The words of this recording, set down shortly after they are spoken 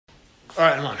All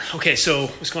right, I'm on. Okay, so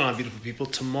what's going on, beautiful people?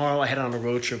 Tomorrow I head on a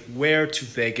road trip. Where? To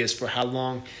Vegas. For how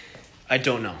long? I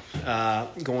don't know.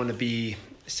 Going to be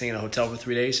staying in a hotel for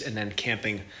 3 days and then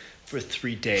camping for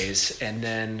 3 days and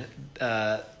then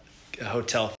a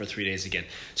hotel for 3 days again.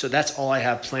 So that's all I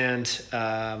have planned.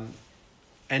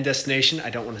 End destination, I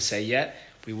don't want to say yet.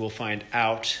 We will find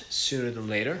out sooner than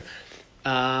later.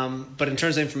 But in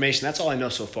terms of information, that's all I know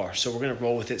so far. So we're going to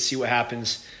roll with it, see what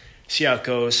happens, see how it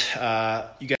goes.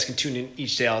 You guys can tune in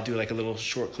each day. I'll do like a little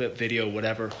short clip video,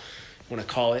 whatever you want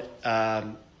to call it.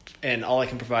 And all I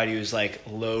can provide you is like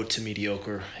low to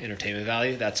mediocre entertainment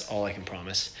value. That's all I can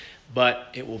promise. But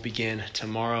it will begin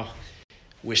tomorrow.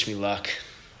 Wish me luck.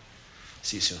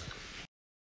 See you soon.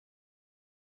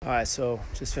 All right, so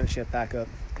just finishing up back up.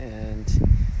 And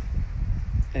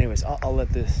anyways, I'll let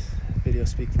this video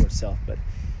speak for itself. But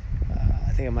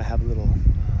I think I might have a little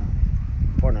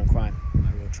partner in crime on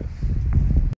my road trip.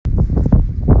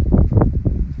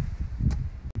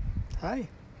 Hi.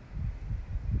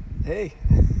 Hey.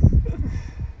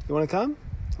 You want to come?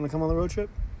 Want to come on the road trip?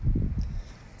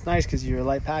 It's nice because you're a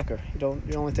light packer. You're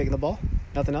only taking the ball?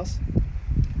 Nothing else?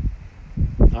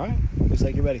 All right. Looks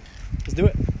like you're ready. Let's do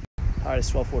it. All right, it's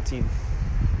 12:14.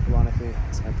 Ironically,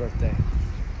 it's my birthday.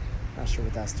 Not sure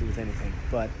what that's to do with anything,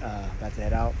 but about to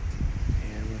head out.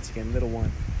 And once again, little one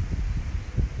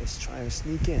is trying to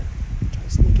sneak in. I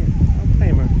don't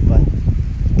blame her, but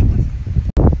come on.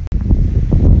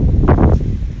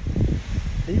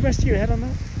 Are you resting your head on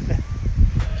that?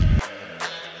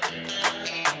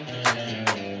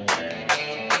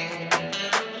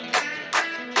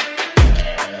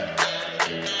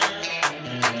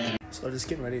 So just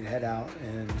getting ready to head out,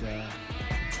 and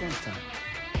it's lunchtime.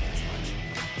 It's lunch.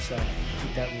 So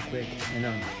eat that real quick, and I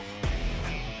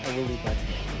will leave by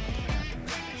today.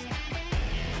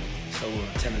 So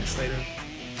 10 minutes later,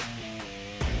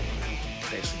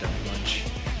 basically done with lunch,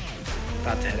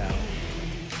 about to head out,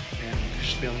 and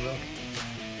just be on the road.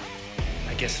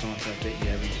 I guess I don't have to update you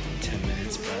every 10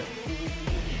 minutes, but we'll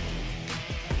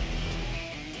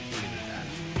leave it at that.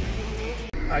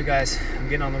 All right, guys, I'm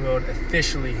getting on the road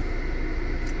officially.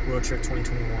 Road trip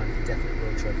 2021, indefinite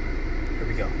road trip. Here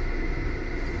we go.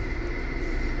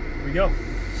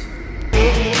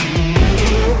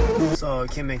 So I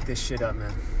can't make this shit up,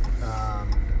 man.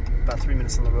 About 3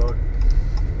 minutes on the road.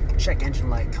 Check engine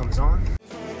light comes on.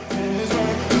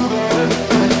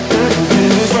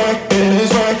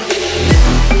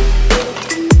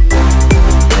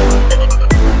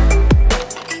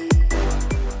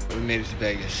 We made it to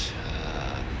Vegas.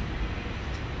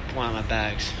 One of my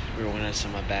bags. We were wearing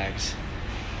some of my bags,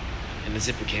 and the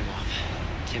zipper came off.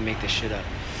 Can't make this shit up.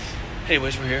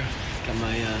 Anyways, we're here. Got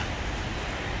my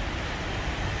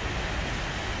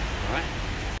all right.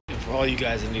 And for all you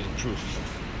guys that needed proof,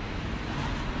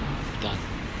 done.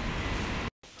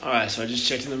 All right, so I just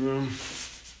checked in the room.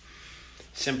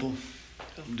 Simple.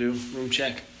 That'll do. Room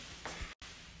check.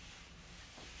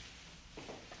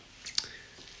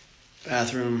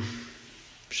 Bathroom,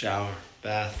 shower,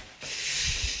 bath.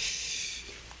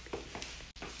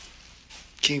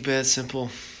 King bed, simple.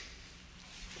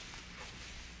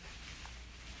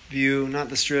 View, not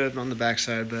the strip on the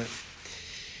backside, but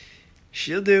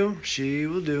she'll do. She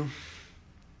will do.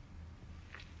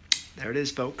 There it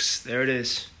is, folks. There it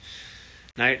is.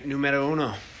 Night numero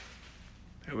uno.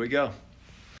 There we go.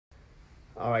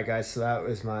 All right, guys. So that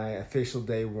was my official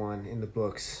day one in the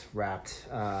books, wrapped.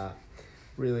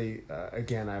 Really,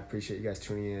 again, I appreciate you guys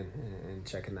tuning in and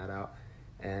checking that out.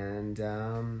 And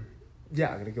yeah,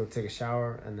 I'm gonna go take a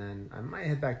shower and then I might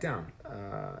head back down.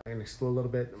 I'm gonna explore a little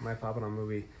bit. I might pop on a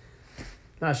movie.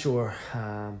 Not sure,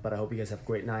 but I hope you guys have a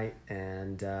great night,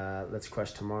 and let's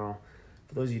crush tomorrow.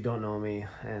 For those of you who don't know me,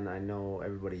 and I know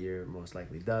everybody here most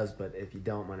likely does, but if you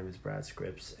don't, my name is Brad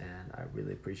Scripps, and I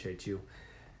really appreciate you.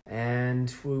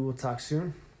 And we will talk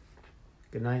soon.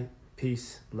 Good night,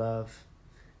 peace, love,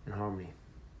 and harmony.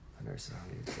 I never said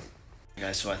harmony before.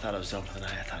 Guys, so I thought I was done for the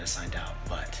night. I thought I signed out,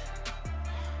 but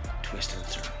twist and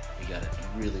turn. We got a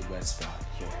really wet spot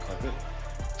here at the carpet,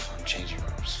 so I'm changing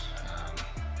rooms.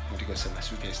 I'm going to go set my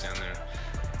suitcase down there,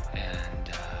 and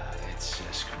it's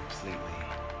just completely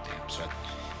damp. So I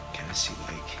kind of see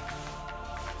like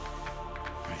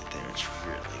right there, it's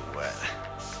really wet.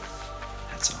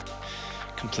 That's all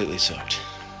completely soaked.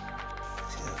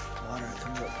 See that water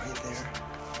comes up right there,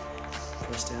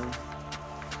 pours down.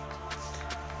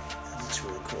 It looks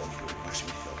really cool if you were watching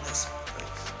me film this. But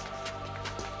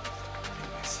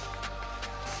anyways,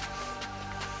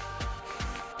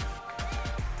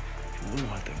 we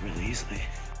want that really easily.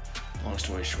 Long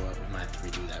story short, we might have to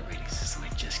redo that rating system I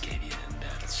just gave you in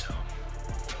bed, so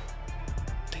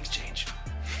things change.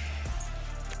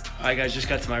 Alright guys, just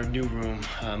got to my new room,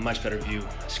 much better view.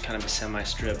 It's kind of a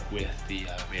semi-strip with the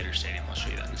Raider Stadium. I'll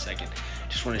show you that in a second.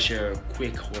 Just want to share a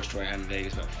quick horror story I had in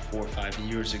Vegas about 4 or 5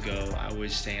 years ago. I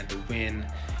was staying at the Wynn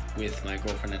with my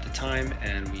girlfriend at the time,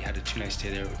 and we had a 2-night stay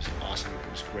there. It was awesome,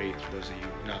 it was great. For those of you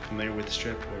not familiar with the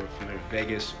Strip or familiar with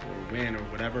Vegas or Wynn or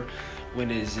whatever, Wynn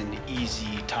is an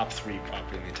easy top 3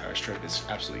 property in the entire Strip. It's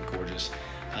absolutely gorgeous.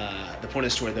 The point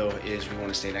of the story though is we want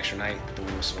to stay an extra night. The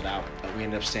Wynn was sold out. We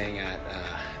ended up staying at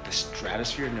the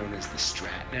Stratosphere, known as the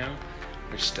Strat now,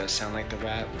 which does sound like the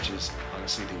Rat, which is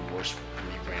honestly the worst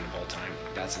rebrand of all time.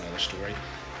 That's another story.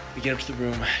 We get up to the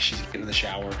room, she's getting in the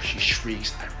shower, she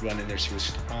shrieks, I run in there, see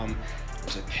what's the problem.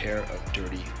 There's a pair of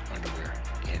dirty underwear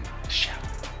in the shower.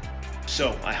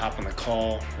 So I hop on the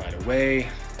call right away,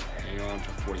 hang on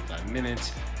for 45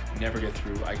 minutes, never get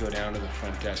through. I go down to the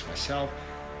front desk myself,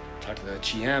 talk to the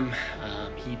GM,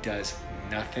 he does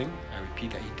nothing. I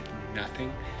repeat that, he did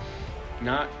nothing.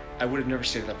 I would have never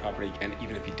stayed at that property again,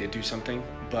 even if he did do something,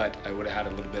 but I would have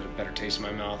had a little bit of better taste in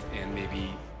my mouth and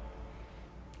maybe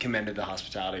commended the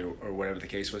hospitality or whatever the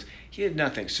case was. He did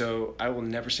nothing, so I will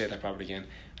never stay at that property again.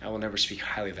 I will never speak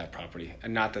highly of that property,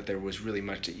 and not that there was really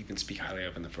much to even speak highly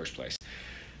of in the first place.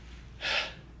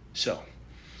 So,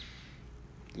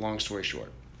 long story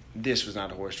short, this was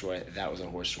not a horror story, that was a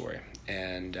horror story.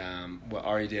 And what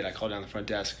Ari did, I called down the front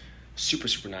desk,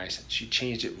 super nice. She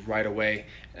changed it right away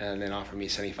and then offered me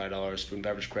 $75 food and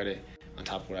beverage credit on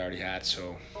top of what I already had.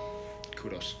 So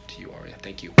kudos to you, Aria.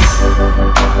 Thank you.